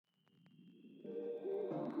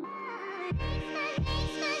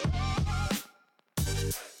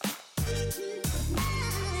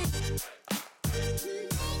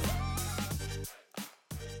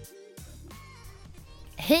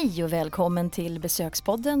Hej och välkommen till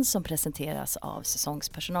Besökspodden som presenteras av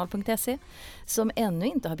säsongspersonal.se som ännu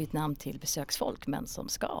inte har bytt namn till Besöksfolk men som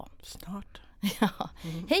ska. Snart. Ja.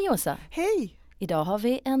 Hej Åsa! Hej! Idag har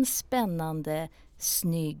vi en spännande,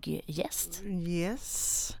 snygg gäst.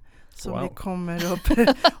 Yes. Som Wow. vi kommer upp...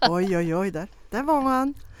 oj, där var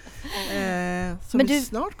man. Som Men vi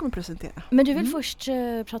snart kommer presentera. Men du vill först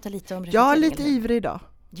prata lite om Jag är rekryteringen, lite eller? ivrig idag.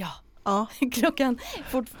 Ja, Ja. klockan...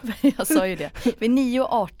 Jag sa ju det. Vid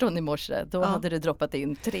 9:18 i morse, då Ja. hade du droppat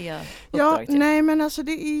in 3 Ja, uppdrag till. nej men alltså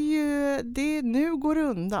det är ju... nu går det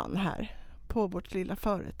undan här på vårt lilla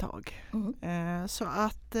företag. Mm. Så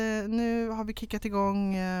att nu har vi kickat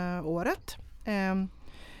igång året.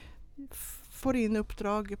 Får in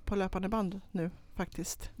uppdrag på löpande band nu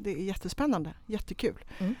faktiskt. Det är jättespännande, jättekul.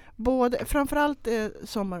 Mm. Framförallt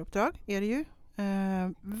sommaruppdrag är det ju.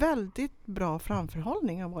 Väldigt bra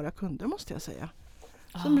framförhållning av våra kunder måste jag säga.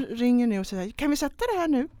 Som ringer nu och säger, kan vi sätta det här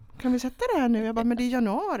nu? Kan vi sätta det här nu? Jag bara, men det är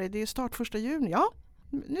januari, det är start 1 juni. Ja,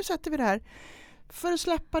 nu sätter vi det här. För att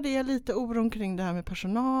släppa det lite oron kring det här med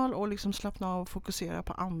personal och liksom slappna av och fokusera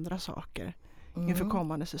på andra saker inför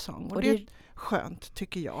kommande säsong. Och det är skönt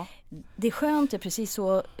tycker jag. Det är skönt, det är precis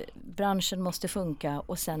så branschen måste funka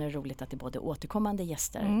och sen är det roligt att det är både återkommande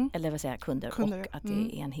gäster, eller vad säger jag, kunder och att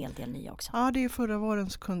det är en hel del nya också. Ja, det är förra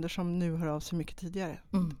vårens kunder som nu hör av sig mycket tidigare.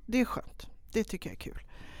 Det är skönt, det tycker jag är kul.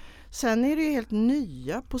 Sen är det ju helt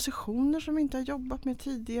nya positioner som vi inte har jobbat med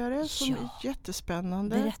tidigare som är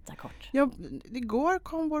jättespännande. Berätta kort. Ja, igår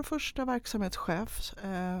kom vår första verksamhetschefs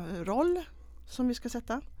roll som vi ska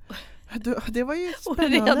sätta. Det var ju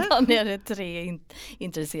spännande. Och redan är det 3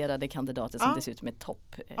 intresserade kandidater som dessutom är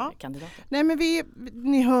toppkandidater. Nej men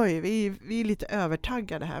ni hör ju, vi är lite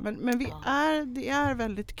övertaggade här. Men det är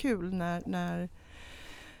väldigt kul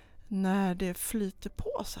när det flyter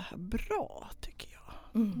på så här bra tycker jag.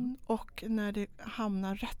 Och när det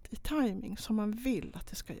hamnar rätt i timing som man vill att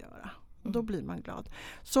det ska göra. Då blir man glad.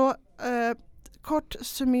 Så kort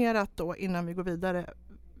summerat då innan vi går vidare.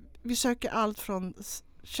 Vi söker allt från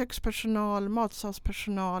kökspersonal,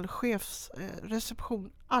 matsalspersonal,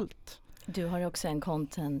 chefsreception, allt. Du har också en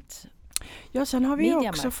content. Ja, sen har vi Media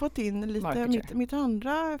också fått in lite, mitt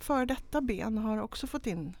andra för detta ben har också fått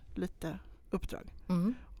in lite uppdrag.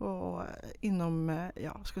 Och inom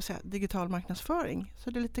digital marknadsföring.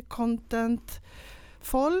 Så det är lite content,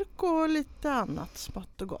 folk och lite annat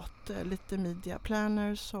smått och gott. Lite media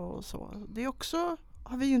planners och så. Det är också,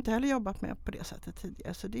 har vi ju inte heller jobbat med på det sättet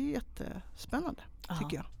tidigare. Så det är jättespännande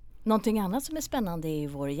tycker jag. Någonting annat som är spännande är ju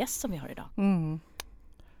vår gäst som vi har idag.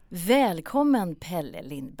 Välkommen Pelle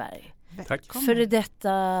Lindberg. Tack. Före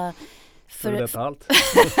detta allt.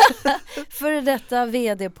 före detta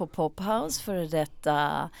vd på Pophouse, före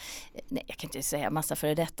detta, nej jag kan inte säga massa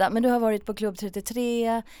före detta, men du har varit på Club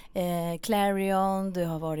 33, Clarion, du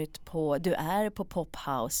är på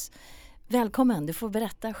Pophouse. Välkommen, du får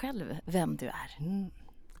berätta själv vem du är.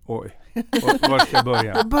 Oj, var ska jag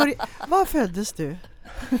börja? Var föddes du?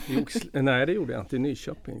 Nej, det gjorde jag inte. I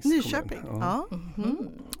Nyköping. Ja.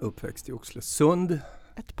 Uppväxt i Oxelösund.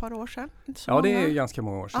 Ett par år sedan. Inte så Ja, det många. är ganska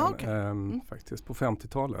många år sedan. Faktiskt på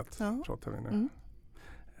 50-talet pratar vi nu.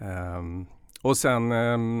 Och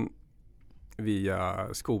sen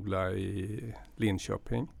via skola i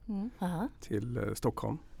Linköping till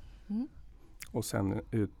Stockholm. Och sen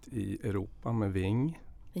ut i Europa med Ving.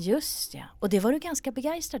 Just ja, och det var du ganska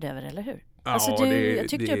begeistrad över, eller hur? Ja, alltså jag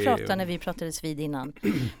tyckte du pratade när vi pratades vid innan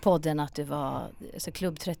podden att du var, alltså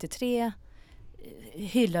Club 33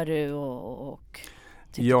 hyllar du och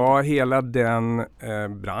ja, hela den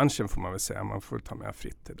branschen får man väl säga. Man får ta med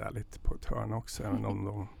Fritte där lite på ett hörn också, även om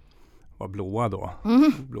de var blåa då.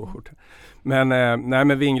 Blåskjortor.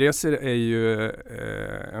 Men Vingresor är ju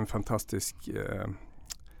en fantastisk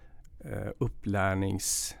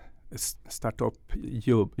upplärnings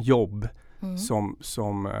startup-jobb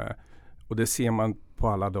som och det ser man på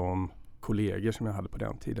alla de kollegor som jag hade på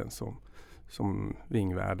den tiden som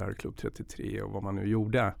vingvärdar, Club 33 och vad man nu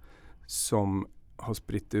gjorde, som har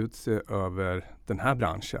spritt ut sig över den här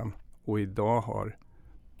branschen och idag har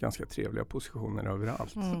ganska trevliga positioner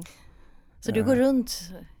överallt. Så du går runt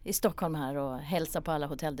i Stockholm här och hälsar på alla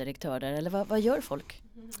hotelldirektörer, eller vad gör folk?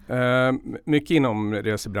 Mycket inom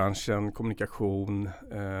resebranschen, kommunikation,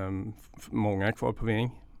 många är kvar på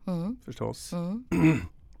Ving förstås. Så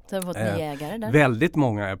har vi fått nya ägare där? Väldigt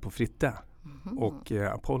många är på Fritte och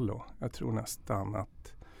Apollo. Jag tror nästan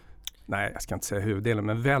att, nej jag ska inte säga huvuddelen,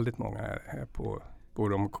 men väldigt många är på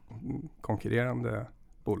de konkurrerande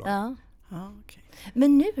bolagen. Ja, okay.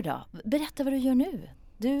 Men nu då? Berätta vad du gör nu.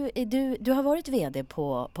 Du har varit vd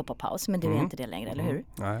på Pophouse, men du är inte det längre, eller hur?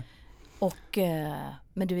 Nej. Och,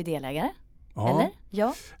 men du är delägare? Ja, eller?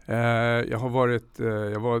 Ja. Jag var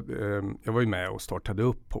ju med och startade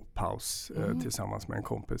upp Pophouse tillsammans med en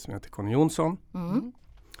kompis som heter Conny Jonsson.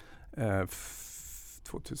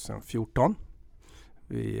 2014.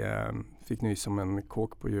 Vi fick nys om en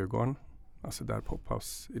kåk på Djurgården. Alltså där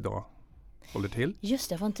Pophouse idag håller till. Just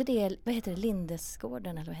det, var inte det, vad heter det,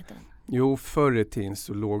 Lindesgården eller vad heter den? Jo, förr i tiden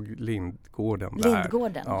så låg Lindgården där.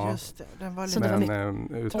 Lindgården? Ja. Just det, den var Så lite... det var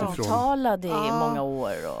mycket omtalad i många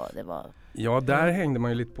år och det var... Ja, där hängde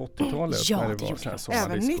man ju lite på 80-talet. Ja, när det det var gjorde så här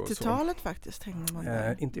Även sommardisco och så. 90-talet faktiskt hängde man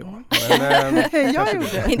där. Inte jag. Mm. Men, Jag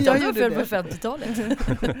gjorde. Inte Jag om du gjorde var född det. på 50-talet.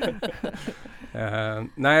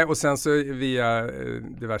 nej, och sen så via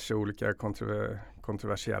diverse olika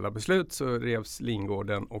kontroversiella beslut så revs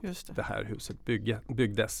Lindgården och det här huset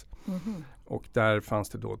byggdes. Och där fanns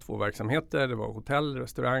det då 2 verksamheter. Det var hotell,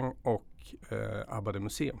 restaurang och Abba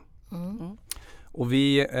museum. Och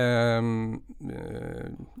vi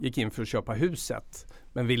gick in för att köpa huset,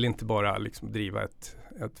 men ville inte bara liksom driva ett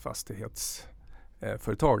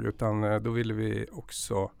fastighetsföretag, utan då ville vi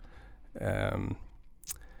också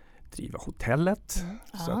driva hotellet.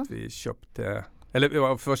 Så att vi köpte,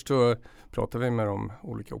 först så pratade vi med de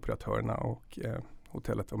olika operatörerna och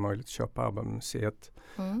hotellet var möjligt att köpa. Abba-museet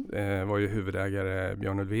var ju huvudägare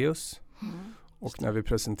Björn Ulvaeus. Och när vi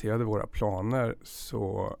presenterade våra planer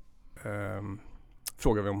så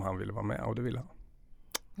frågade vi om han ville vara med, och det ville han.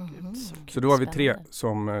 Så då var vi 3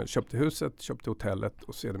 som köpte huset, köpte hotellet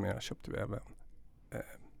och sedermera köpte vi även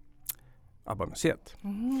Abba-museet.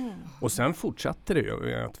 Och sen fortsatte det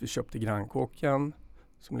ju att vi köpte Grannkåken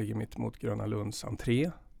som ligger mitt emot Gröna Lunds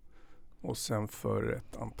entré. Och sen för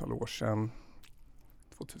ett antal år sedan,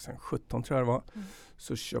 2017 tror jag det var,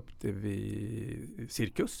 så köpte vi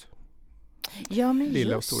Cirkus. Ja, men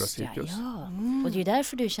Lilla och just stora Cirkus. Ja. Och det är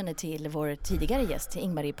därför du känner till vår tidigare gäst,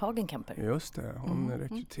 Ingmarie Pagenkamper. Just det, hon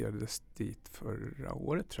rekryterades dit förra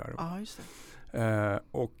året tror jag. Ja, just det.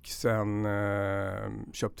 Och sen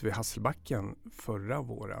köpte vi Hasselbacken förra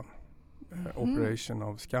våren. Operation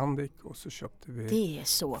of Scandic, och så köpte vi det är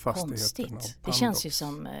så fastigheten konstigt. Det känns ju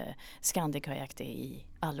som Scandic har ägt det i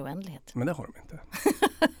all oändlighet. Men det har de inte.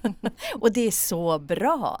 Och det är så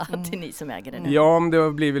bra att det är ni som äger det nu. Ja, men det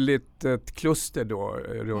har blivit lite ett kluster då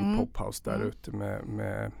runt Pophouse där ute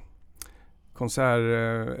med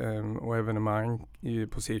konserter och evenemang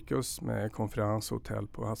på Cirkus, med konferens och hotell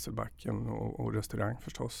på Hasselbacken och restaurang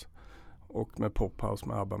förstås. Och med Pophouse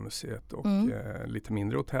med Abba-museet och lite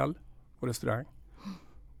mindre hotell och restaurang.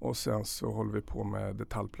 Och sen så håller vi på med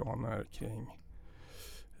detaljplaner kring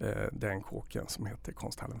den kåken som heter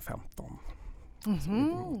Konsthallen 15.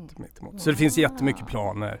 Så det finns jättemycket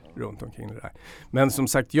planer runt omkring det där. Men som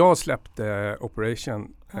sagt, jag släppte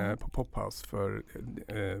Operation på Pophouse för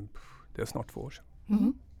det är snart 2 år sedan.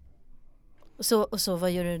 Och så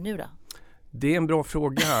vad gör du nu då? Det är en bra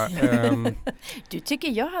fråga. Du tycker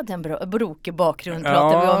jag hade en brokig bakgrund,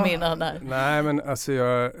 pratade vi om innan här. Nej, men alltså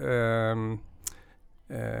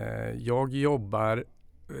jag jobbar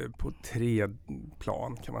på 3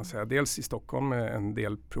 plan kan man säga. Dels i Stockholm med en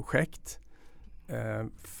del projekt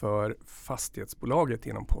för fastighetsbolaget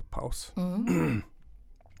inom Pophouse.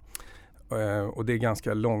 Och det är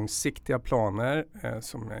ganska långsiktiga planer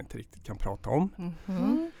som jag inte riktigt kan prata om.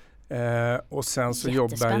 Och sen så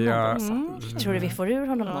jobbar jag... Tror du vi får ur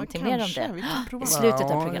honom någonting mer om det? I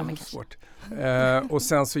slutet av programmet svårt. Och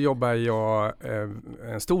sen så jobbar jag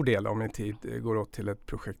en stor del av min tid går åt till ett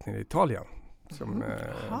projekt nere i Italien som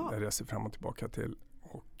jag reser fram och tillbaka till.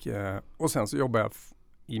 Och sen så jobbar jag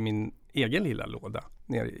i min egen lilla låda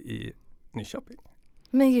nere i Nyköping.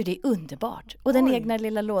 Men gud, det är underbart. Och den egna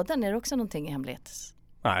lilla lådan, är det också någonting i hemlighet?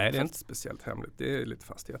 Nej, det är inte speciellt hemligt. Det är lite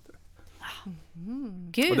fastigheter.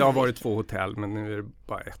 Gud. Och det har varit 2 hotell, men nu är det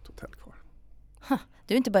bara 1 hotell kvar.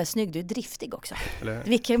 Du är inte bara snygg, du är driftig också. Eller?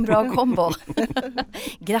 Vilken bra kombo.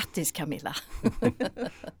 Grattis Camilla.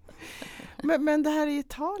 Men det här i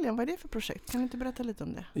Italien, vad är det för projekt? Kan du inte berätta lite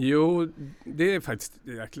om det? Jo, det är faktiskt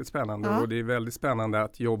jäkligt spännande och det är väldigt spännande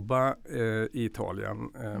att jobba i Italien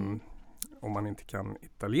om man inte kan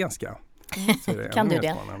italienska. Så det kan du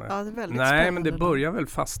det? Ja, det är väldigt Nej, spännande. men det börjar väl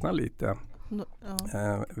fastna lite.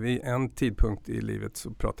 Vid en tidpunkt i livet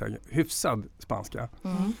så pratar jag hyfsad spanska.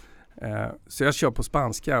 Så jag kör på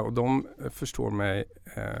spanska och de förstår mig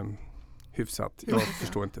hyfsat. Jag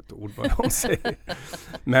förstår inte ett ord vad de säger.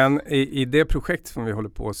 Men i det projekt som vi håller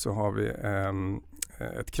på så har vi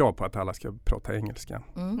ett krav på att alla ska prata engelska.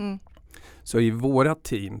 Så i våra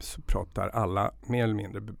team så pratar alla mer eller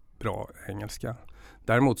mindre bra engelska.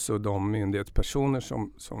 Däremot så de myndighetspersoner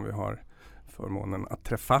som vi har förmånen att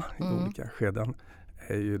träffa i olika skeden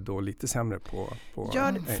är ju då lite sämre på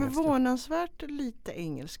engelska. Förvånansvärt lite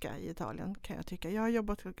engelska i Italien kan jag tycka. Jag har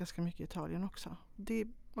jobbat ganska mycket i Italien också.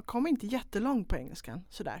 Man kommer inte jättelångt på engelskan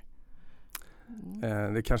sådär. Det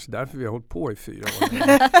är kanske därför vi har hållit på i 4 år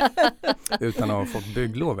utan att ha fått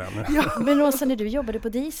bygglov än. Ja. Men Åsa, när du jobbade på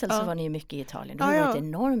Diesel så var ni ju mycket i Italien. Du har varit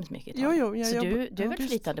enormt mycket i Italien. Så du är väl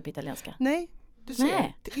flytande på italienska? Nej, du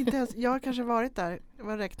ser. Inte ens, jag har kanske varit där,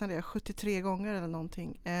 vad räknade jag, 73 gånger eller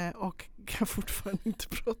någonting och kan fortfarande inte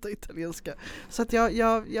prata italienska. Så att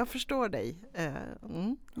jag förstår dig.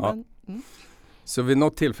 Så vid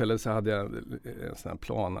något tillfälle så hade jag en sån här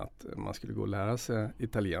plan att man skulle gå och lära sig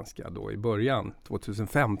italienska då i början,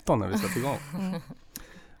 2015 när vi satte igång.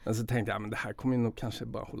 Men så tänkte jag, men det här kommer nog kanske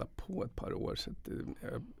bara hålla på ett par år så att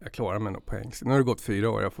jag klarar mig nog på engelska. Nu har det gått 4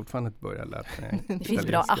 år, jag har fortfarande inte börjat lära mig italienska. Det finns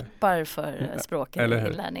bra appar för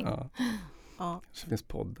språkinlärning. Ja. Det finns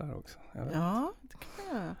poddar också. Ja, det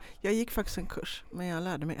kan jag. Jag gick faktiskt en kurs, men jag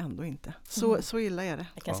lärde mig ändå inte. Så illa är det.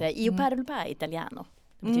 Jag kan säga, io parlo italiano.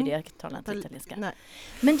 Det betyder jag talar inte italienska. Nej.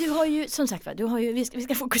 Men du har ju, som sagt, vi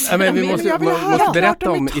ska fokusera men vi måste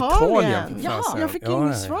berätta om Italien. Ja, jag fick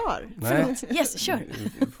inget svar. Nej. Yes, kör.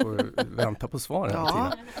 Vi får vänta på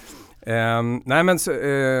svaren. Nej men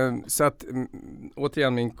så att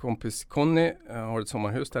återigen min kompis Conny har ett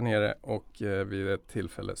sommarhus där nere och vid ett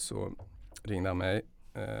tillfälle så ringde han mig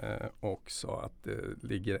och sa att det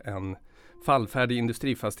ligger en fallfärdig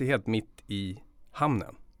industrifastighet mitt i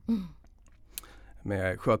hamnen.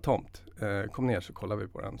 Med sjötomt. Kom ner så kollade vi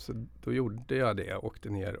på den. Så då gjorde jag det. Jag åkte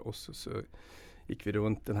ner och så gick vi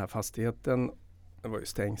runt den här fastigheten. Det var ju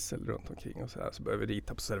stängsel runt omkring och så här. Så började vi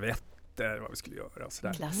rita på servetter vad vi skulle göra och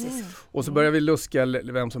sådär. Klassiskt. Och så började vi luska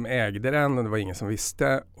vem som ägde den och det var ingen som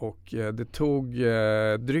visste. Och det tog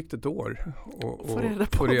drygt ett år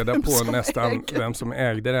att få reda på nästan vem som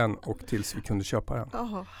ägde den och tills vi kunde köpa den.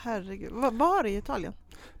 Herregud. Var i Italien?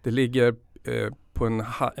 Det ligger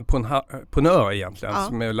på en ö egentligen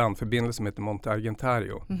som är landförbindelse som heter Monte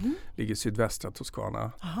Argentario. Ligger i sydvästra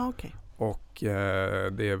Toscana. Aha, okay. Och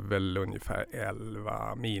det är väl ungefär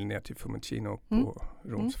 11 mil ner till Fiumicino på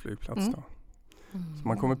Roms flygplats då. Så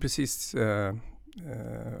man kommer precis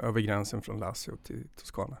över gränsen från Lazio till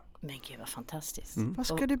Toscana. Men gud vad fantastiskt. Vad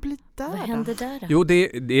ska det bli där? Vad händer där då? Jo,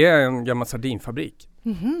 det är en gammal sardinfabrik.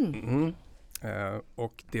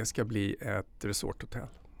 Och det ska bli ett resorthotell.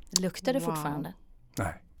 Luktar det fortfarande?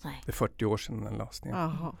 Nej, det är 40 år sedan den lades ner.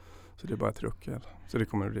 Aha. Så det är bara ett ruckel. Så det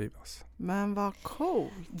kommer att rivas. Men vad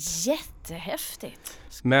coolt! Jättehäftigt!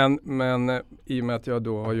 Men i och med att jag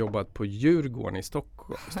då har jobbat på Djurgården i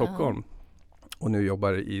Stockholm och nu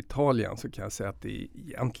jobbar i Italien så kan jag säga att det är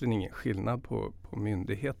egentligen ingen skillnad på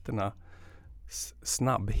myndigheterna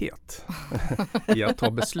snabbhet i att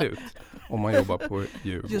ta beslut om man jobbar på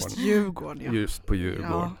Djurgården. Just Djurgården, ja. Just på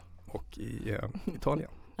Djurgården och i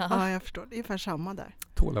Italien. Ja, jag förstår. Det är ungefär samma där.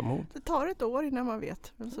 Tålamod. Det tar ett år innan man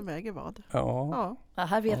vet vem som äger vad. Ja,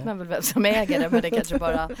 här vet man väl vem som äger det, men det är kanske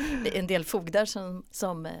bara en del fogdar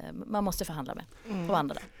som man måste förhandla med på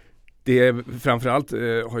andra. Det är, framförallt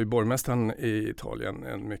har ju borgmästaren i Italien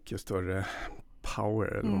en mycket större power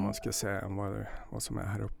eller vad man ska säga än vad som är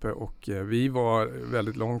här uppe. Och vi var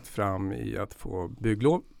väldigt långt fram i att få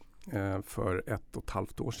bygglov för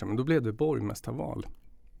 1,5 år sedan. Men då blev det borgmästarval.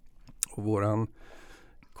 Och våran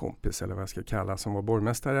kompis eller vad jag ska kalla som var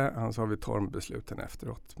borgmästare, han sa vi tar besluten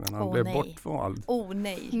efteråt. Men han blev bortvald.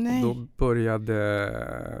 Nej. Och då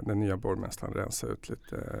började den nya borgmästaren rensa ut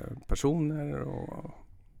lite personer och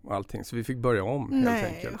allting. Så vi fick börja om helt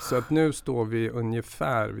enkelt. Så att nu står vi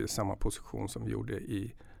ungefär vid samma position som vi gjorde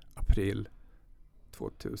i april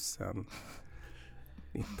 2019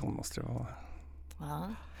 måste det vara.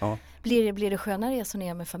 Ja. Blir det sköna resor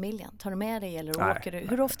ner med familjen? Tar du med dig eller åker du?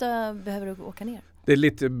 Hur ofta behöver du åka ner? Det är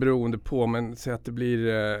lite beroende på, men så att det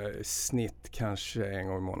blir snitt kanske en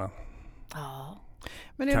gång i månaden. Ja.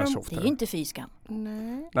 Men det är ju inte fyskam.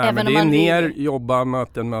 Nej, men det är ner, jobba,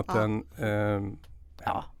 möten.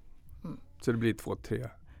 Så det blir 2-3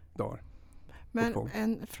 dagar. Men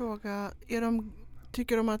en fråga,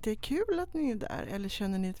 tycker de att det är kul att ni är där eller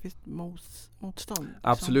känner ni ett visst motstånd?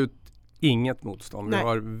 Absolut inget motstånd. Vi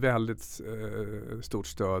har väldigt stort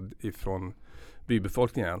stöd ifrån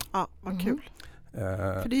bybefolkningen. Ja, vad kul.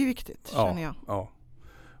 För det är ju viktigt, känner jag. Ja.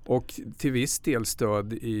 Och till viss del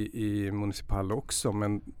stöd i municipal också,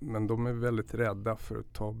 men de är väldigt rädda för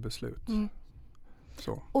att ta beslut.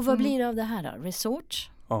 Så. Och vad blir det av det här då?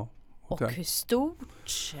 Resort? Ja. Och hur stort?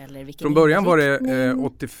 Eller vilken Från början var det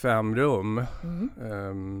 85 rum.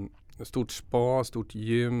 Stort spa, stort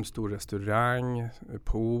gym, stor restaurang,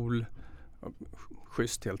 pool.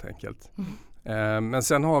 schysst helt enkelt. Men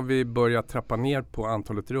sen har vi börjat trappa ner på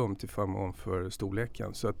antalet rum till förmån för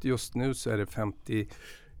storleken. Så att just nu så är det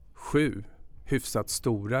 57 hyfsat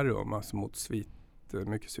stora rum, alltså mot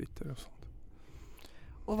mycket sviter och sånt.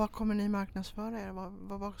 Och vad kommer ni marknadsföra er?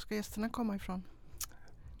 Var ska gästerna komma ifrån?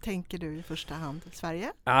 Tänker du i första hand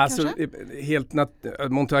Sverige? Alltså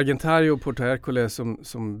Monte Argentario och Porto Ercole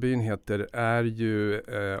som byn heter är ju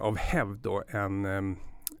av hävd då en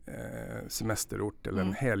semesterort eller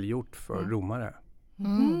en helgort för romare.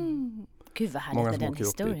 Gud vad härligt många med som den åker upp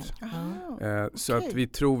historien. dit. Så att vi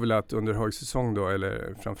tror väl att under högsäsong då,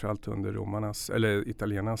 eller framförallt under romarnas eller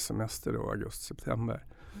italienarnas semester då, augusti-september,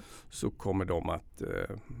 så kommer de att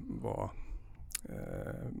vara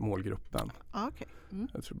målgruppen. Okay.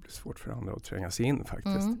 Jag tror det blir svårt för andra att tränga sig in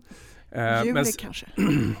faktiskt. Juli kanske?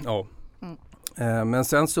 Ja. Men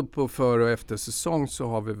sen så på för- och eftersäsong så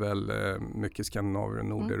har vi väl mycket skandinaver och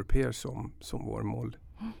nordeuropeer som vår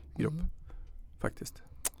målgrupp faktiskt.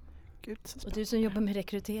 Gud, och du som jobbar med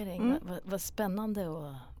rekrytering, vad spännande.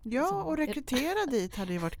 Och rekrytera dit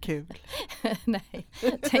hade ju varit kul. Nej,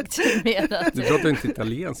 tänkte du mer att... Du pratar inte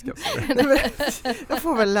italienska. Jag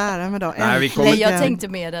får väl lära mig då. Nej, jag tänkte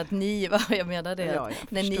mer att jag menade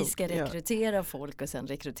när ni ska rekrytera folk och sen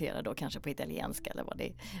rekrytera då kanske på italienska eller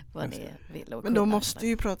vad ni vill. Men de måste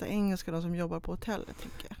ju prata engelska, de som jobbar på hotellet,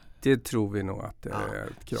 tänker jag. Det tror vi nog att det är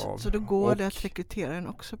ett krav. Så då går det att rekryteraren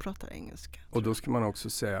också pratar engelska. Och då ska man också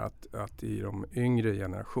säga att i de yngre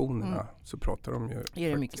generationerna så pratar de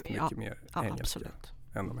ju mycket mer engelska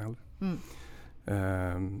än de äldre.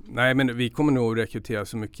 Nej, men vi kommer nog rekrytera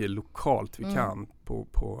så mycket lokalt vi kan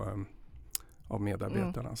av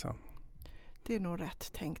medarbetarna sen. Det är nog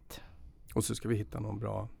rätt tänkt. Och så ska vi hitta någon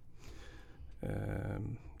bra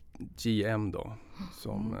GM då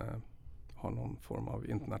som har någon form av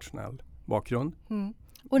internationell bakgrund.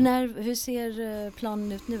 Och hur ser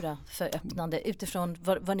planen ut nu då för öppnande utifrån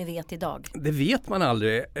vad ni vet idag? Det vet man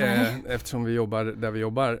aldrig eftersom vi jobbar där vi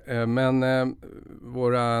jobbar. Men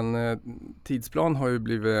våran tidsplan har ju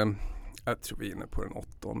blivit, jag tror vi är inne på den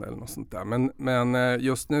 8:e eller något sånt där. Men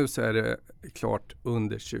just nu så är det klart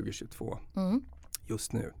under 2022.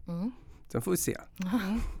 Just nu. Sen får vi se.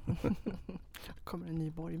 Kommer en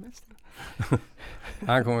ny borgmästare?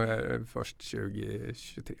 Han kommer först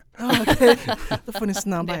 2023. Okay. Då får ni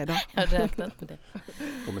snabba idag. Jag har räknat på det.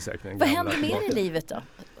 Vad händer mer i livet då?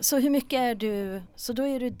 Så hur mycket är du? Så då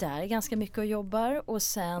är du där ganska mycket och jobbar och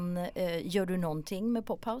sen gör du någonting med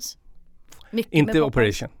Pophouse? Inte med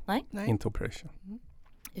operation. Nej. Inte operation.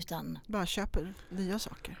 Utan bara köper nya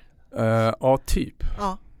saker. Ja, typ.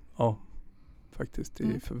 Ja. Faktiskt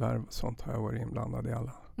i förvärv och sånt har jag varit inblandad i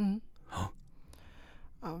alla.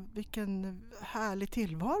 Ja, vilken härlig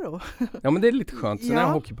tillvaro. Ja, men det är lite skönt. Sen är jag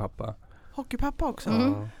hockeypappa. Hockeypappa också?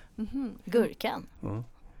 Gurkan.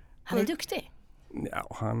 Han är duktig.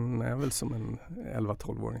 Ja, han är väl som en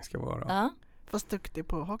 11-12-åring ska vara. Ja. Fast duktig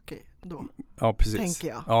på hockey då. Ja, precis. Tänker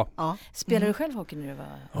jag. Ja. Spelar du själv hockey när du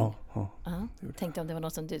var? Ja. Tänkte om det var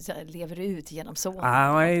något som du lever ut genom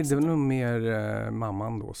sonen. Nej, det var nog mer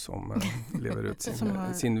mamman då som lever ut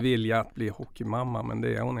sin vilja att bli hockeymamma, men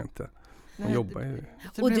det är hon inte. Hon jobbar ju.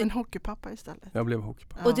 Du blev en hockeypappa istället. Jag blev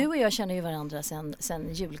hockeypappa. Och du och jag känner ju varandra sen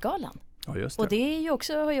julgalan. Ja, just det. Och det är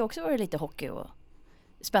ju har ju också varit lite hockey och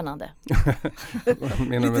spännande.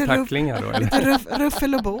 Menar du med tacklingar då? Eller? Lite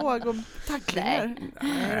ruffel och båg och tacklingar.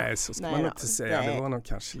 Nej, så ska man inte säga. Det var nog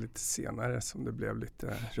kanske lite senare som det blev lite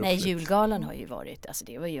ruffligt. Nej, julgalan har ju varit, alltså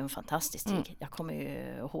det var ju en fantastisk tid. Jag kommer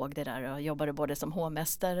ju ihåg det där och jobbade både som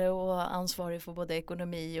hovmästare och ansvarig för både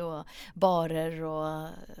ekonomi och barer och...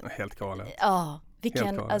 Helt galet. Ja,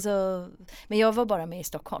 alltså, men jag var bara med i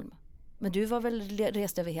Stockholm. Men du var väl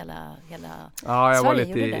rest över hela Ja, jag Sverige, var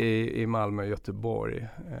lite i Malmö och Göteborg.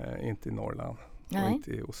 Inte i Norrland. Nej. Och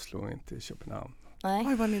inte i Oslo och inte i Köpenhamn. Nej.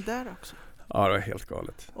 Oj, var ni där också? Ja, det var helt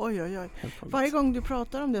galet. Oj. Varje gång du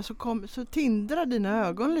pratar om det så tindrar dina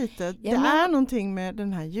ögon lite. Det är någonting med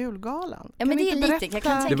den här julgalan. Ja, men det är lite, jag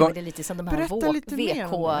kan tänka mig det är lite som de här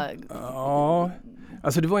VK. Ja,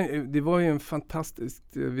 alltså det var ju en fantastisk,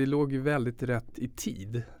 vi låg ju väldigt rätt i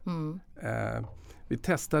tid. Vi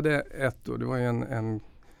testade ett år, det var ju en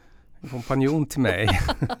kompanjon till mig.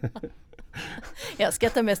 Jag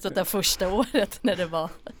skrattar mest åt det första året när det var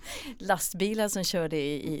lastbilar som körde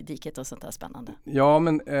i diket och sånt där spännande. Ja,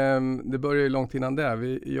 men det började ju långt innan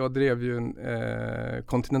det. Jag drev ju en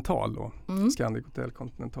Continental då, Scandic Hotel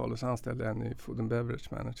Continental, och så anställde jag en ny Food and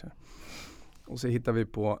Beverage Manager. Och så hittade vi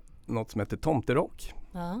på något som heter Tomterock.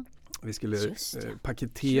 Ja. Vi skulle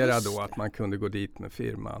paketera då att man kunde gå dit med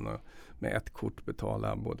firman och med ett kort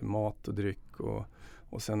betala både mat och dryck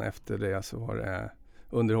och sen efter det så var det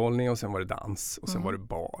underhållning och sen var det dans och sen var det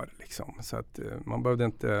bar. Liksom. Så att man behövde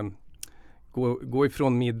inte gå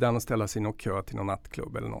ifrån middagen och ställa sig i någon kö till någon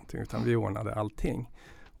nattklubb eller någonting, utan vi ordnade allting.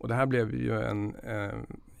 Och det här blev ju en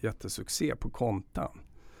jättesuccé på kontan.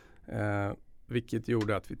 Vilket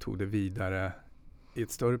gjorde att vi tog det vidare i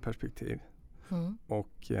ett större perspektiv.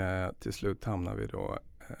 Och till slut hamnade vi då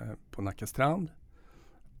på Nacka strand.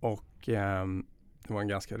 Och det var en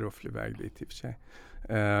ganska rufflig väg dit i och för sig.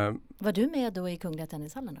 Var du med då i Kungliga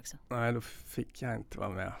Tennishallen också? Nej, då fick jag inte vara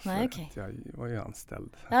med. Nej, okay. Jag var ju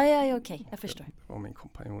anställd. Ja, okej. Jag förstår. Det var min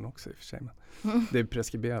kompanjon också i och för sig. Men det är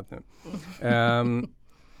preskriberat nu.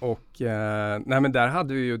 Nej, men där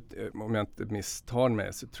hade vi ju, om jag inte misstar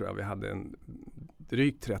mig, så tror jag vi hade en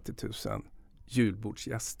drygt 30 000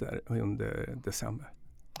 julbordsgäster under december.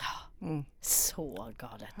 Så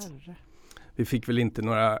galet. Herre. Vi fick väl inte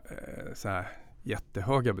några så här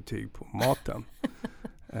jättehöga betyg på maten.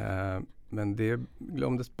 Men det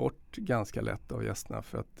glömdes bort ganska lätt av gästerna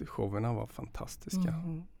för att showerna var fantastiska.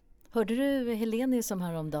 Hörde du Helenius som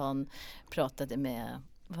häromdagen pratade med,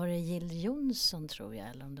 var det Jill Johnson tror jag,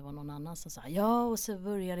 eller om det var någon annan som sa ja, och så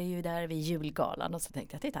började det ju där vid julgalan, och så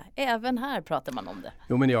tänkte jag, titta, även här pratar man om det.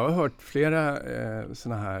 Jo, men jag har hört flera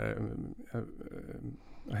såna här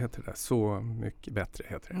vad heter det? Så mycket bättre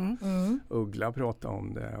heter det. Uggla pratade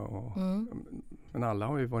om det men alla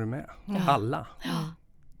har ju varit med. Alla.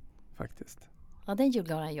 Faktiskt. Ja, den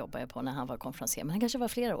julgalan jobbade jag på när han var konferencier, men han kanske var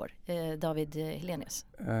flera år. David Helenius.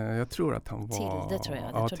 Jag tror att han var... Tilde tror jag.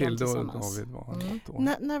 Ja, Tilde och David var något år.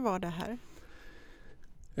 När var det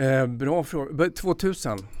här? Bra fråga.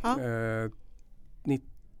 2000. Ja.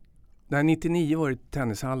 99 var det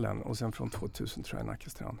tennishallen och sen från 2000 tror jag Nacka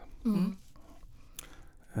strand.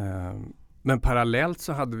 Men parallellt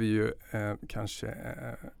så hade vi ju kanske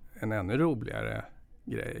en ännu roligare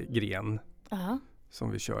gren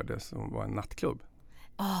som vi körde, som var en nattklubb.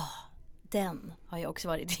 Den har jag också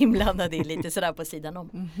varit inblandad i lite sådär på sidan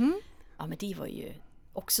om. Ja, men det var ju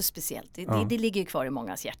också speciellt. Det ligger ju kvar i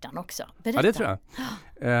mångas hjärtan också. Berätta. Ja, det tror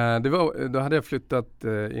jag. Då hade jag flyttat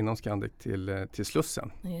inom Scandic till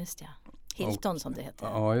Slussen. Just det. Hilton som det heter.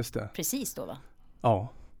 Ja, just det. Precis då, va? Ja.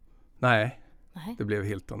 Nej. Det blev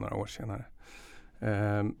Hilton några år senare.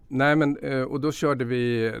 Och då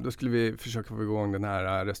skulle vi försöka få igång den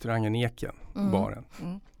här restaurangen Eken, baren.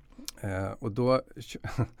 Och då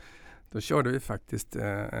körde vi faktiskt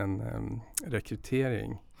en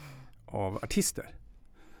rekrytering av artister.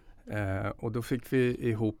 Och då fick vi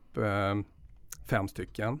ihop 5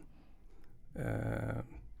 stycken.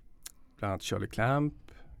 Bland annat Shirley Clamp,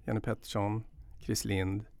 Jenny Pettersson, Chris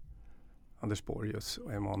Lind, Anders Borgius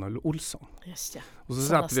och Emanuel Olsson. Just det. Och så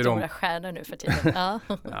sådana satte vi stora stjärnor nu för tiden.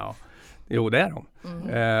 Ja, jo det är de.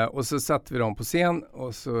 Och så satte vi dem på scen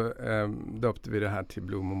och så döpte vi det här till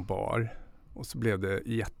Blue Moon Bar. Och så blev det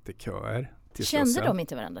jätteköer till Kände Slussen. de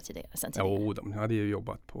inte varandra tidigare? Jo, de hade ju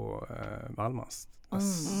jobbat på Wallmans.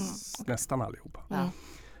 Nästan allihopa.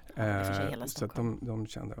 Så att de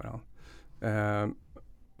kände varandra.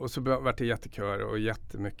 Och så var det jättekör och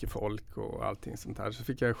jättemycket folk och allting sånt här. Så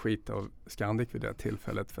fick jag skit av Scandic vid det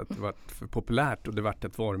tillfället för att det var för populärt och det var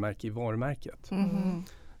ett varumärke i varumärket.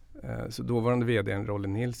 Så dåvarande vd Rolle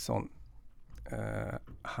Nilsson,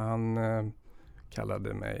 han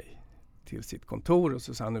kallade mig till sitt kontor och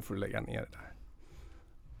så sa han, nu får du lägga ner det där.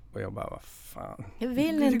 Och jag bara, vad fan. Jag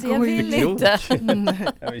vill inte.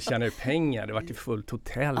 Vi tjänade ju pengar, det var ju fullt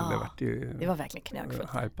hotell. Det var verkligen knökfullt.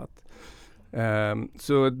 Hypat.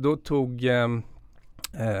 Så då tog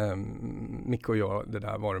Micke och jag det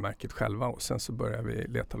där varumärket själva och sen så började vi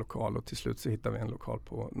leta lokal och till slut så hittade vi en lokal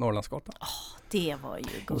på Norrlandsgatan. Det var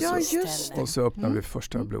ju god och så öppnade vi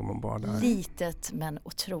första Blue Moon Bar där. Litet men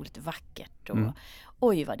otroligt vackert och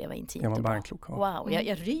oj vad det var intimt. Det var en banklokal. Wow,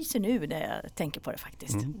 jag ryser nu när jag tänker på det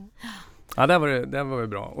faktiskt. Ja, det var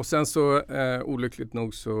bra. Och sen så olyckligt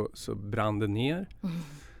nog så brann det ner.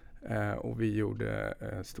 Och vi gjorde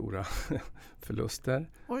stora förluster.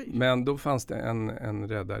 Men då fanns det en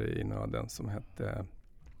räddare i nöden som hette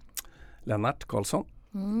Lennart Karlsson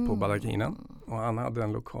på Ballakinen. Och han hade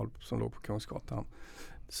en lokal som låg på Kungsgatan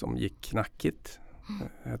som gick knackigt.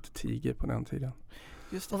 Hette Tiger på den tiden.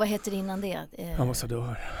 Just det. Och vad heter det innan det?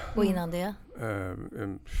 Ambassadör. Och innan det?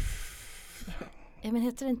 Men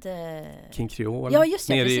heter det inte... King Creole. Ja, just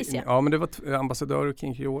det. Precis, ja. Ja, men det var Ambassadör och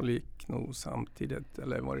King Creole gick nog samtidigt.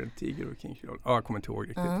 Eller var det Tiger och King Creole? Ja, jag kommer inte ihåg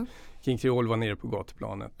riktigt. King Creole var nere på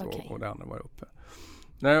gatuplanet och det andra var uppe.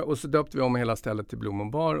 Nej, och så döpte vi om hela stället till Blue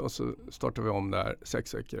Moon Bar och så startade vi om där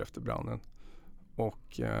 6 veckor efter branden.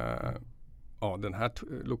 Och den här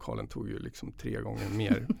lokalen tog ju liksom 3 gånger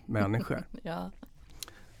mer människor. Ja.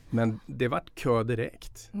 Men det var kö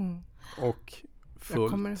direkt. Och fullt. Jag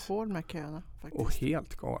kommer ihåg de här köerna faktiskt. Och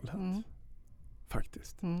helt galet.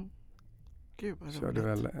 Faktiskt. Gud vad Körde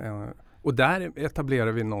roligt. Och där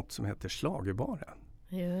etablerade vi något som heter Schlagerbaren.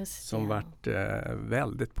 Just Som vart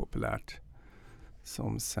väldigt populärt.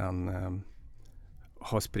 Som sen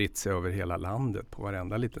har spritt sig över hela landet. På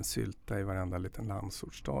varenda liten sylta i varenda liten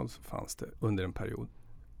landsortsstad så fanns det under en period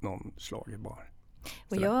någon schlagerbar.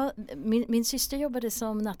 Och min syster jobbade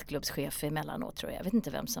som nattklubbschef emellanåt, tror jag. Jag vet inte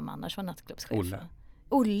vem som annars var nattklubbschef.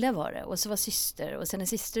 Olle var det, och så var syster, och sen när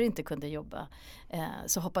syster inte kunde jobba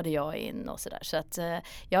så hoppade jag in och sådär. Så att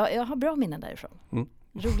jag har bra minnen därifrån.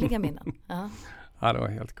 Roliga minnen. Ja. Ja, det var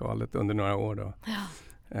helt galet under några år då.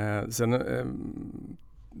 Ja. Sen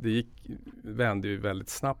det vände ju väldigt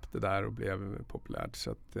snabbt det där och blev populärt,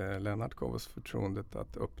 så att Lennart gav oss förtroendet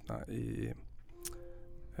att öppna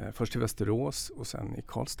först i Västerås och sen i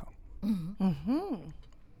Karlstad.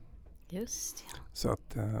 Just ja. Så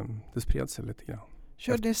att det spred sig lite grann.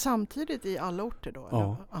 Körde ni samtidigt i alla orter då? Ja.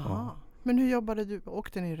 Eller? Aha. Men hur jobbade du?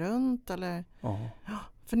 Åkte ni runt eller? Ja.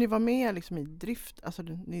 För ni var med liksom i drift, alltså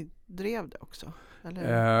ni drev det också?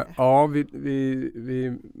 Eller? Ja,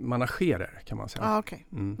 vi managerar kan man säga. Okej.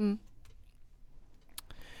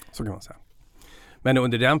 Så kan man säga. Men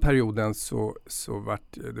under den perioden så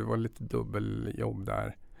det var lite dubbeljobb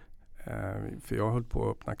där. För jag höll på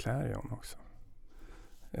att öppna Clarion också.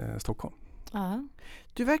 Stockholm. Ja.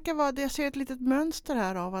 Du verkar jag ser ett litet mönster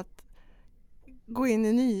här av att gå in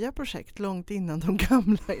i nya projekt långt innan de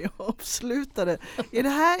gamla är avslutade. Är det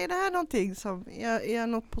här någonting som, är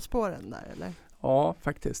något på spåren där eller? Ja,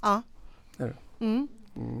 faktiskt. Ja. Det är det.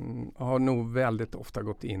 Jag har nog väldigt ofta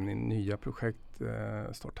gått in i nya projekt,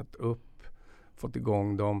 startat upp, fått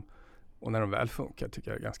igång dem, och när de väl funkar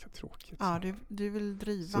tycker jag det är ganska tråkigt. Ja, du vill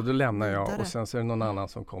driva. Så då lämnar jag vidare. Och sen så är det någon annan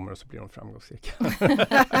som kommer och så blir de framgångsrika.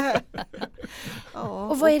 Ja.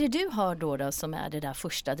 Och vad är det du har då som är det där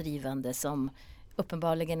första drivande som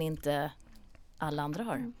uppenbarligen inte alla andra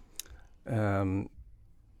har?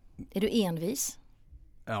 Är du envis?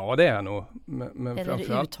 Ja, det är nog. Men eller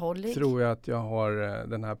framförallt uthållig? tror jag att jag har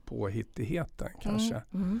den här påhittigheten kanske.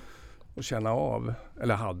 Och känna av,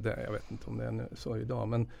 eller hade, jag vet inte om det är så idag,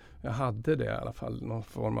 men jag hade det i alla fall, någon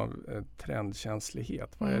form av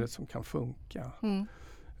trendkänslighet. Vad är det som kan funka?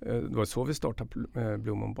 Det var så vi startade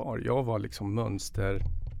Blom & Bar. Jag var liksom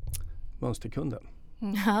mönsterkunden.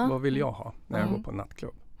 Vad vill jag ha när jag går på en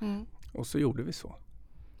nattklubb? Och så gjorde vi så.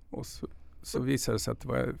 Och så visade det sig att det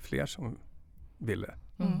var fler som ville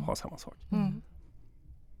ha samma sak.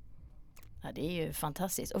 Ja, det är ju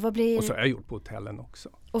fantastiskt. Och och så har jag gjort på hotellen också.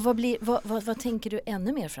 Och vad tänker du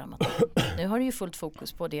ännu mer framåt? Nu har du ju fullt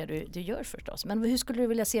fokus på det du gör förstås. Men hur skulle du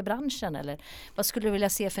vilja se branschen? Eller vad skulle du vilja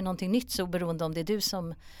se för någonting nytt, så beroende om det är du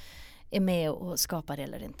som är med och skapar det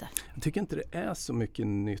eller inte? Jag tycker inte det är så mycket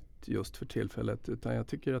nytt just för tillfället, utan jag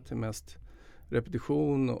tycker att det är mest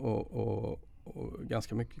repetition och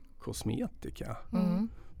ganska mycket kosmetika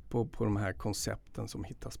på de här koncepten som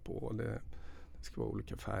hittas på. Det ska vara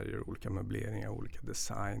olika färger, olika möbleringar, olika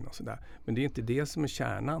design och sådär. Men det är inte det som är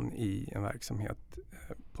kärnan i en verksamhet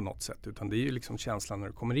på något sätt, utan det är ju liksom känslan när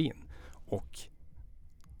du kommer in och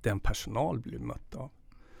den personal blir mött av.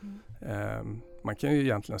 Man kan ju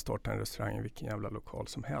egentligen starta en restaurang i vilken jävla lokal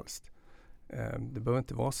som helst. Det behöver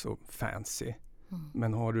inte vara så fancy,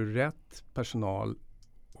 men har du rätt personal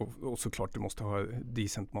och såklart du måste ha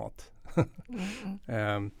decent mat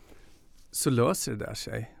så löser det där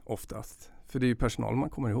sig oftast. För det är ju personal man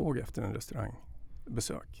kommer ihåg efter en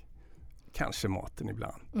restaurangbesök. Kanske maten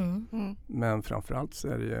ibland. Men framförallt så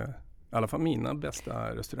är det ju i alla fall mina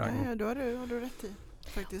bästa restauranger. Ja, då har du rätt i.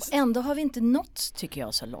 Faktiskt. Ändå har vi inte nått, tycker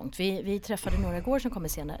jag, så långt. Vi träffade några igår som kommer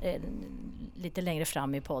senare, lite längre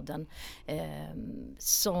fram i podden,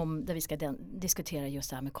 där vi ska diskutera just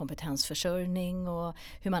det här med kompetensförsörjning och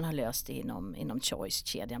hur man har löst det inom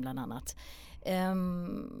Choice-kedjan bland annat.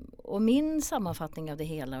 Och min sammanfattning av det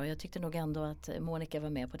hela, och jag tyckte nog ändå att Monica var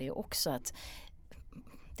med på det också, att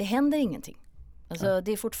det händer ingenting. Alltså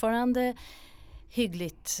det är fortfarande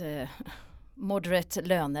hyggligt moderate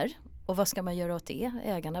löner. Och vad ska man göra åt det?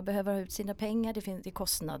 Ägarna behöver ha ut sina pengar, det finns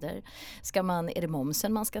kostnader. Är det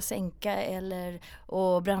momsen man ska sänka?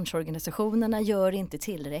 Och branschorganisationerna gör inte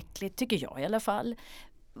tillräckligt, tycker jag i alla fall.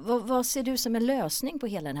 Vad ser du som en lösning på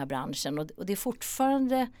hela den här branschen? Och det är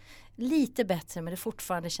fortfarande lite bättre, men det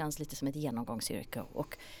fortfarande känns lite som ett genomgångsyrke.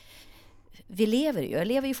 Och jag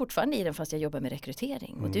lever ju fortfarande i den fast jag jobbar med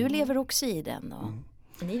rekrytering. Och du lever också i den. Och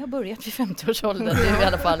ni har börjat vid 50-årsåldern nu i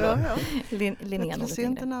alla fall. Linnea något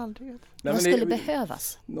längre. Vad skulle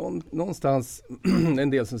behövas? Någonstans en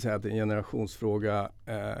del som säger att det är en generationsfråga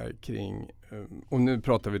kring, och nu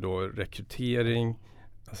pratar vi då rekrytering,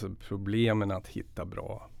 alltså problemen att hitta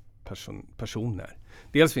bra personer.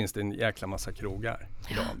 Dels finns det en jäkla massa krogar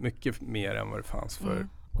idag. Mycket mer än vad det fanns för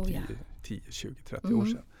 10, 20, 30 år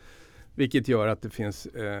sedan. Vilket gör att det finns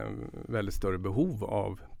väldigt större behov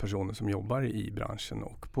av personer som jobbar i branschen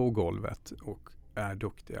och på golvet och är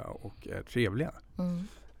duktiga och är trevliga.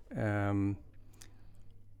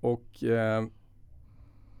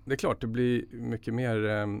 Det är klart det blir mycket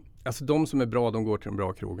mer, alltså de som är bra de går till de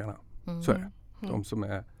bra krogarna. Så är det. De som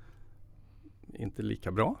är inte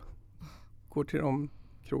lika bra går till de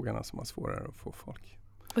krogarna som har svårare att få folk.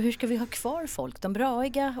 Och hur ska vi ha kvar folk? De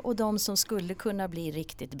braiga och de som skulle kunna bli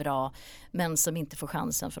riktigt bra men som inte får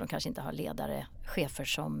chansen för de kanske inte har ledare, chefer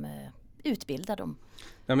som utbildar dem.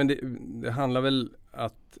 Nej, men det handlar väl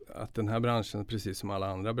att den här branschen, precis som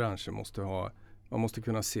alla andra branscher, man måste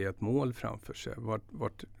kunna se ett mål framför sig.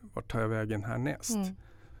 Vart tar jag vägen härnäst?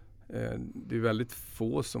 Det är väldigt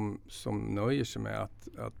få som nöjer sig med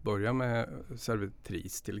att börja med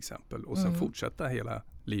servitris till exempel och sen fortsätta hela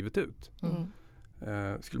livet ut.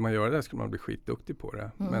 Skulle man göra det skulle man bli skitduktig på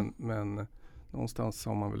det. Men någonstans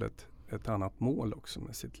har man väl ett annat mål också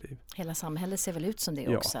med sitt liv. Hela samhället ser väl ut som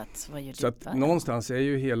det också. Så att någonstans är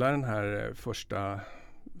ju hela den här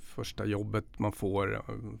första jobbet man får,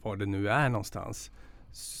 var det nu är någonstans,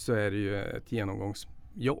 så är det ju ett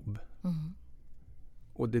genomgångsjobb.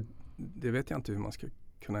 Och det vet jag inte hur man ska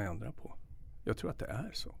kunna ändra på. Jag tror att det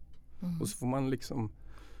är så. Och så får man liksom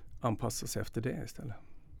anpassa sig efter det istället.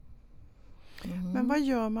 Men vad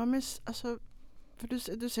gör man med, alltså,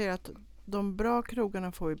 för du säger att de bra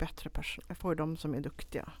krogarna får ju bättre får de som är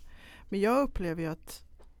duktiga. Men jag upplever ju att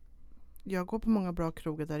jag går på många bra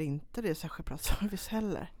krogar där inte det är särskilt bra service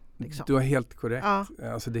heller. Liksom. Du har helt korrekt. Ja.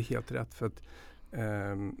 Alltså det är helt rätt för att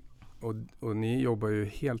och ni jobbar ju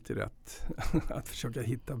helt i rätt att försöka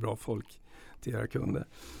hitta bra folk till era kunder.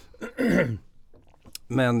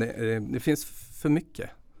 Men det finns för mycket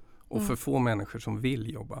och för få människor som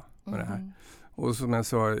vill jobba med det här. Och som jag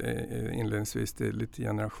sa inledningsvis, det är lite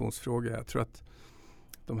generationsfråga. Jag tror att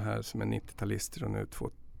de här som är 90-talister och nu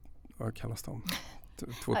vad kallas de?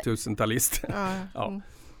 2000-talister.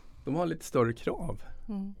 De har lite större krav.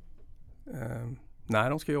 När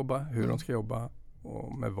de ska jobba, hur de ska jobba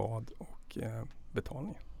och med vad och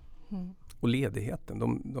betalning. Och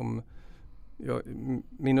ledigheten.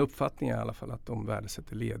 Min uppfattning är i alla fall att de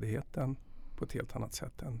värdesätter ledigheten på ett helt annat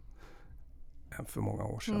sätt än för många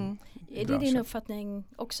år sedan. Är det din uppfattning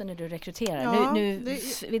också när du rekryterar? Ja,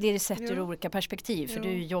 det sätter olika perspektiv för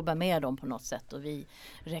du jobbar med dem på något sätt och vi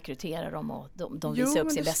rekryterar dem och de visar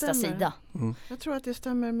upp sin bästa sida. Jag tror att det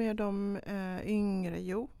stämmer med de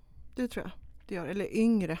yngre. Det tror jag det gör. Eller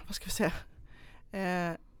yngre, vad ska vi säga?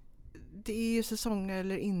 Det är ju säsonger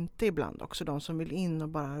eller inte ibland också de som vill in och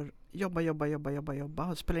bara jobba.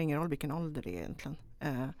 Det spelar ingen roll vilken ålder det är egentligen.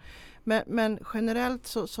 Men generellt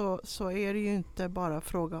så är det ju inte bara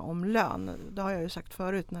fråga om lön. Det har jag ju sagt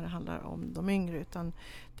förut när det handlar om de yngre. Utan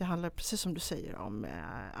det handlar precis som du säger om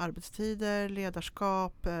arbetstider,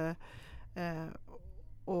 ledarskap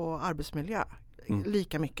och arbetsmiljö.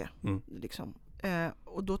 Lika mycket. Liksom.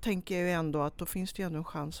 Och då tänker jag ju ändå att då finns det ju ändå en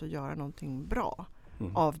chans att göra någonting bra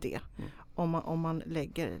av det. Om man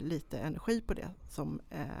lägger lite energi på det som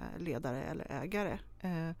ledare eller ägare.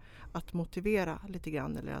 Att motivera lite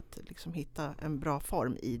grann eller att liksom hitta en bra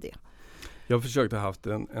form i det. Jag har försökt ha haft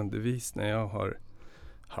en devis när jag har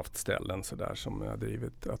haft ställen så där som jag har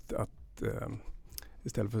drivit. Att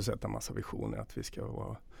istället för att sätta massa visioner att vi ska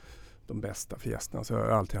vara de bästa för gästerna. Så jag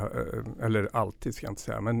har alltid ska jag inte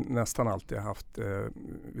säga, men nästan alltid haft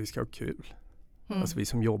vi ska ha kul. Alltså vi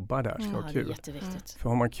som jobbar där ska ha kul. Det är jätteviktigt. För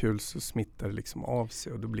har man kul så smittar det liksom av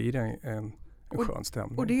sig och då blir det en skön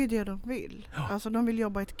stämning. Och det är det de vill. Ja. Alltså de vill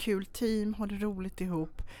jobba i ett kul team, ha det roligt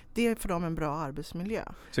ihop. Det är för dem en bra arbetsmiljö.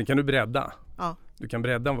 Sen kan du bredda. Ja. Du kan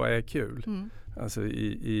bredda vad är kul. Alltså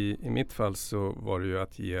i mitt fall så var det ju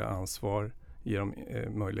att ge ansvar, ge dem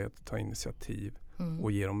möjlighet att ta initiativ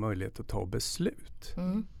och ge dem möjlighet att ta beslut.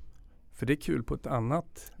 För det är kul på ett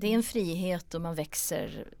annat... Det är en frihet och man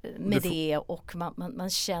växer med det och man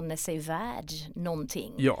känner sig värd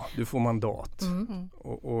någonting. Ja, du får mandat.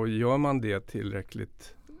 Och gör man det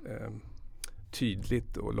tillräckligt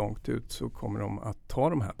tydligt och långt ut så kommer de att ta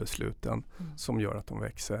de här besluten som gör att de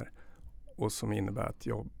växer och som innebär att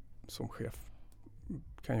jag som chef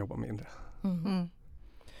kan jobba mindre.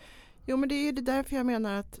 Jo, men det är det därför jag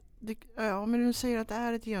menar att om du säger att det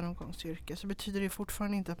är ett genomgångsyrke så betyder det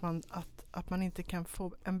fortfarande inte att man inte kan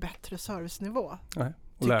få en bättre servicenivå. Nej,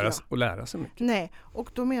 och lära sig mycket. Nej,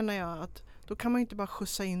 och då menar jag att då kan man inte bara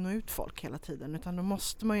skjutsa in och ut folk hela tiden utan då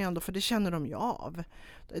måste man ju ändå, för det känner de ju av.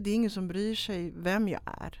 Det är ingen som bryr sig vem jag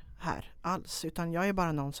är här alls. Utan jag är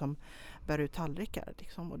bara någon som bär ut tallrikar.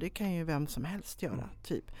 Liksom. Och det kan ju vem som helst göra,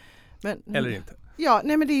 typ. Men, eller inte. Ja,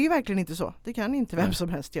 nej men det är ju verkligen inte så. Det kan inte vem som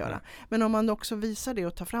helst göra. Men om man också visar det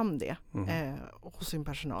och tar fram det hos sin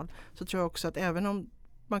personal, så tror jag också att även om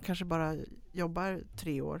man kanske bara jobbar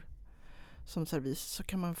 3 år som servis, så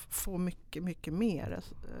kan man få mycket, mycket mer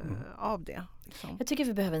av det. Liksom. Jag tycker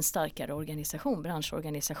vi behöver en starkare organisation,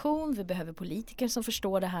 branschorganisation. Vi behöver politiker som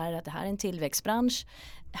förstår det här, att det här är en tillväxtbransch.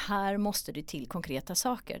 Här måste det till konkreta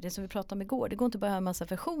saker. Det som vi pratade om igår, det går inte bara att ha en massa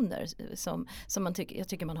versioner som jag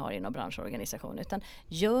tycker man har inom branschorganisation, utan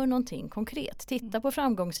gör någonting konkret. Titta på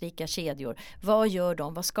framgångsrika kedjor. Vad gör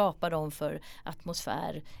de? Vad skapar de för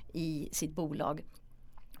atmosfär i sitt bolag?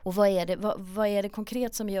 Och vad är det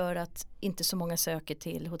konkret som gör att inte så många söker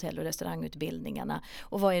till hotell- och restaurangutbildningarna?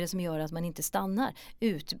 Och vad är det som gör att man inte stannar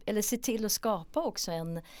ut? Eller se till att skapa också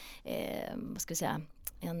en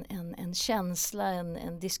känsla,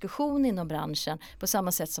 en diskussion inom branschen, på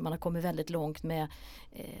samma sätt som man har kommit väldigt långt med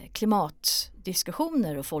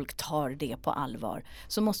klimatdiskussioner och folk tar det på allvar.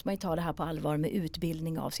 Så måste man ju ta det här på allvar med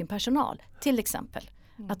utbildning av sin personal, till exempel.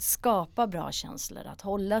 Att skapa bra känslor, att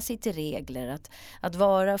hålla sig till regler, att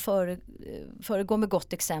vara föregå med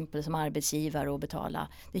gott exempel som arbetsgivare och betala,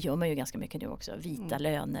 det gör man ju ganska mycket nu också, vita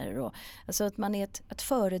löner. Och, alltså att man är ett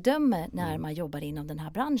föredöme när man jobbar inom den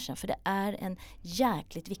här branschen, för det är en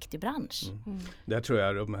jäkligt viktig bransch. Där tror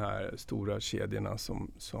jag de här stora kedjorna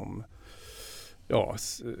som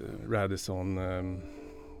Radisson,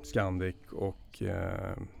 Scandic och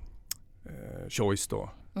Choice då.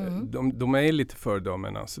 De är lite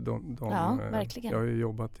föredömen. Alltså verkligen. Jag har ju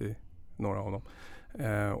jobbat i några av dem.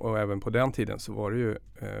 Och även på den tiden så var det ju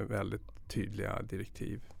väldigt tydliga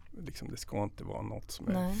direktiv. Liksom, det ska inte vara något som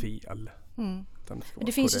är fel.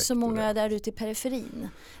 Det finns ju så många där ute i periferin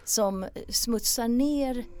som smutsar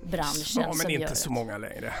ner branschen. Ja, men inte så många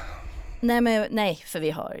längre. Nej, för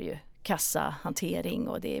vi har ju kassahantering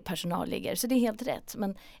och det är personalligger. Så det är helt rätt.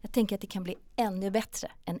 Men jag tänker att det kan bli ännu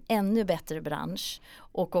bättre. En ännu bättre bransch.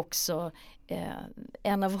 Och också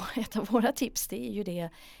ett av våra tips, det är ju det.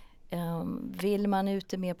 Vill man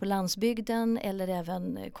ute mer på landsbygden eller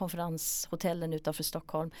även konferenshotellen utanför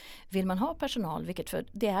Stockholm, vill man ha personal, vilket för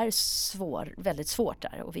det är väldigt svårt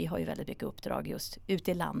där, och vi har ju väldigt mycket uppdrag just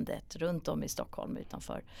ute i landet, runt om i Stockholm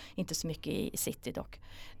utanför, inte så mycket i city dock,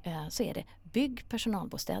 så är det bygg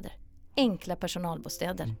personalbostäder, enkla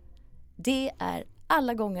personalbostäder. Det är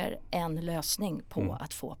alla gånger en lösning på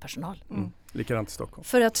att få personal. Likadant i Stockholm.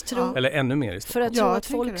 För att tro, eller ännu mer i Stockholm. För att tro att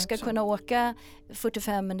folk ska kunna åka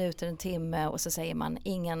 45 minuter, en timme, och så säger man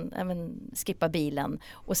skippa bilen,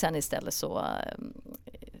 och sen istället så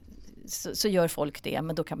gör folk det,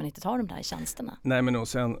 men då kan man inte ta de där tjänsterna. Nej, men och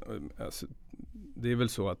sen alltså, det är väl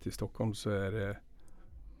så att i Stockholm så är det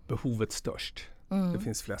behovet störst. Det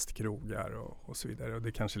finns flest krogar och så vidare, och det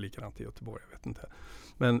är kanske likadant i Göteborg, jag vet inte.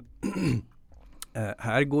 Men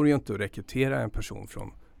här går det ju inte att rekrytera en person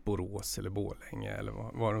från Borås eller Borlänge eller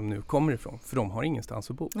var de nu kommer ifrån, för de har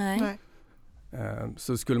ingenstans att bo. Nej.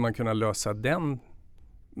 Så skulle man kunna lösa den,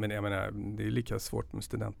 men jag menar, det är lika svårt med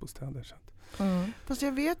studentbostäder. Så att. Fast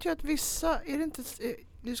jag vet ju att vissa, är det inte,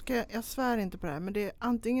 jag svär inte på det här, men det är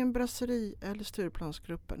antingen Brasserie eller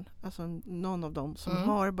Stureplansgruppen, alltså någon av dem som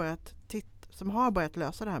har börjat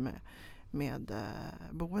lösa det här med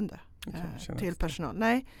boende till personal.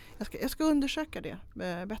 Nej, jag ska undersöka det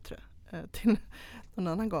bättre till någon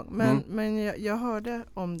annan gång. Men jag hörde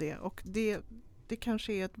om det, och det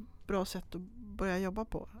kanske är ett bra sätt att börja jobba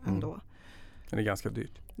på ändå. Men det är ganska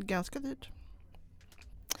dyrt. Ganska dyrt.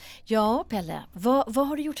 Ja, Pelle, vad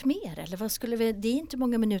har du gjort mer? Eller det är inte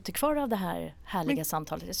många minuter kvar av det här härliga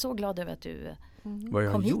samtalet. Jag är så glad över att du vad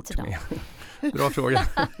jag kom har hit gjort idag. Med? Bra fråga.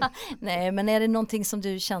 Nej, men är det någonting som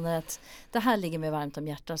du känner att det här ligger mig varmt om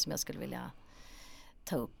hjärtat som jag skulle vilja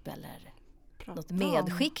ta upp, eller något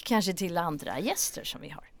medskick kanske till andra gäster som vi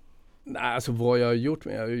har? Nej, alltså vad jag har gjort,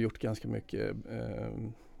 jag har gjort ganska mycket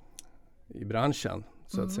i branschen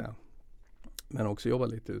så att säga. Men också jobbat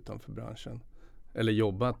lite utanför branschen. Eller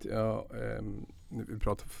jobbat, vi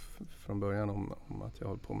pratade från början om att jag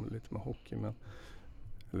håller på med lite med hockey, men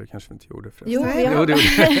eller kanske vi inte gjorde förresten.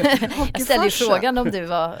 Jag ställde frågan om du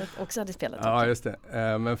också hade spelat hockey. Ja, just det.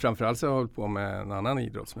 Men framförallt så har jag hållit på med en annan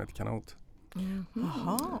idrott som heter kanot.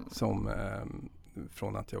 Som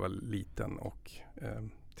från att jag var liten och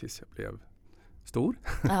tills jag blev stor.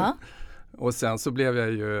 Och sen så blev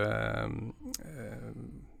jag ju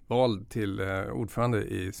vald till ordförande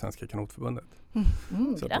i Svenska kanotförbundet.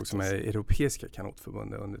 Så jag tog som är Europeiska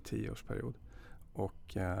kanotförbundet under 10-årsperiod. Och,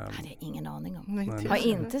 det hade jag ingen aning om. Nej, jag har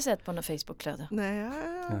inte sett på någon Facebook-flöde.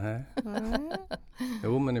 Nej.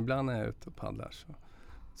 Jo, men ibland är jag ute och paddlar. Så.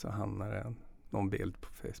 så hamnar det någon bild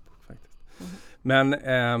på Facebook faktiskt. Men,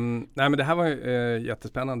 men det här var en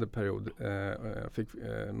jättespännande period. Jag fick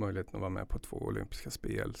möjligheten att vara med på 2 olympiska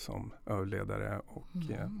spel som överledare och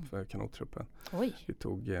för kanottruppen. Oj. Vi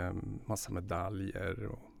tog massa medaljer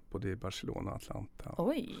både i Barcelona och Atlanta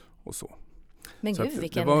och så. Men så gud,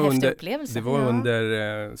 vilken häftig upplevelse. Det var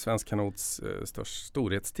under Svensk Kanots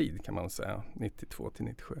storhetstid kan man säga, 92 till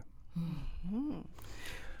 97.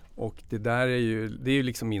 Och det där är ju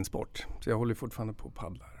liksom min sport. Så jag håller fortfarande på och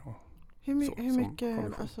paddlar. Hur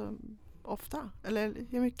mycket, alltså ofta? Eller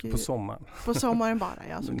hur mycket? På sommaren. På sommaren bara,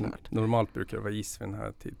 ja såklart. Normalt brukar det vara is vid den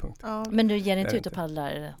här tidpunkten. Ja. Men du ger inte ut och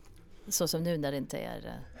paddlar så som nu när det inte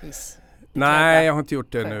är is? Nej, jag har inte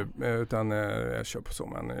gjort det nu utan jag kör på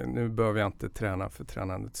sommaren. Nu behöver jag inte träna för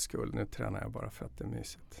tränandets skull. Nu tränar jag bara för att det är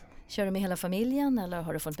mysigt. Kör du med hela familjen eller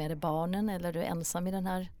har du fått med dig barnen eller är du ensam i den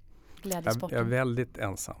här glädjesporten? Jag är väldigt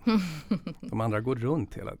ensam. De andra går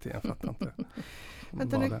runt hela tiden, jag fattar inte.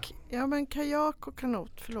 Men kajak och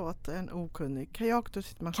kanot, förlåt, en okunnig. Kajak, då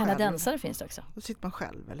sitter man Kanadensare själv. finns det också. Då sitter man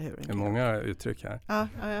själv, eller hur? Det är många uttryck här. Ja.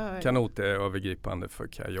 Kanot är övergripande för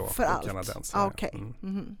kajak för och allt. kanadensare. Okej.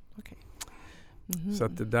 Så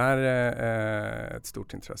att det där är ett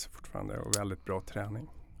stort intresse fortfarande och väldigt bra träning.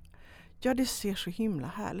 Ja, det ser så himla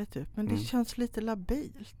härligt ut, men det känns lite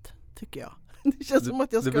labilt, tycker jag. Det känns som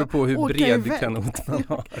att jag ska det beror på hur bred kanot man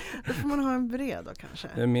har. Då får man ha en bred då kanske.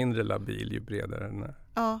 Det är mindre labil ju bredare den är.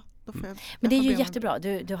 Ja, då får jag. Men det är ju jättebra.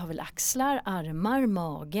 Du har väl axlar, armar,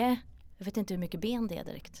 mage. Jag vet inte hur mycket ben det är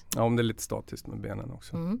direkt. Ja, om det är lite statiskt med benen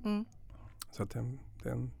också. Så att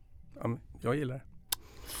jag gillar det.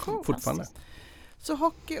 Fortfarande. Så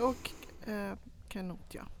hockey och kanot,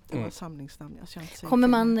 ja. Det var samlingsnamn.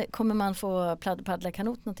 Kommer man få paddla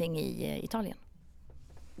kanot någonting i Italien?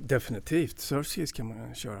 Definitivt. Surfski kan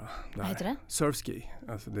man köra där. Vad heter det? Surfski.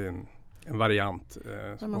 Alltså det är en variant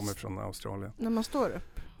som kommer från Australien. När man står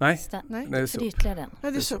upp? Nej. Det är SUP. Det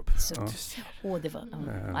är SUP. Det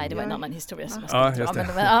var en annan historia som jag just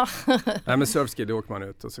det. Nej, men surfski, då åker man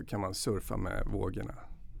ut och så kan man surfa med vågorna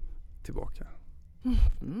tillbaka.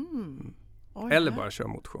 Eller bara köra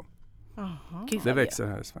motion. Det växer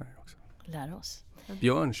här i Sverige också. Lär oss.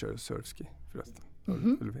 Björn kör surfski förresten.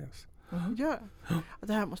 Ulvaeus. Ja.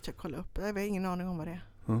 Det här måste jag kolla upp. Jag har ingen aning om vad det är.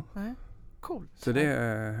 Nej. Cool. Så det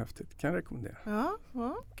är häftigt. Kan jag rekommendera.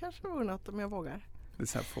 Ja, kanske vore något om jag vågar. Det är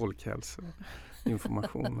så här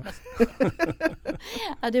folkhälsoinformation.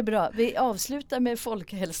 Ja, det är bra. Vi avslutar med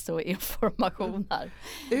folkhälsoinformation här.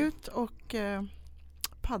 Ut och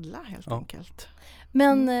paddla helt enkelt.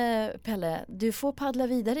 Men Pelle, du får paddla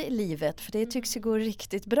vidare i livet för det tycks ju gå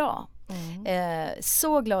riktigt bra.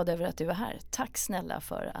 Så glad över att du var här. Tack snälla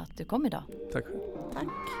för att du kom idag. Tack. Tack.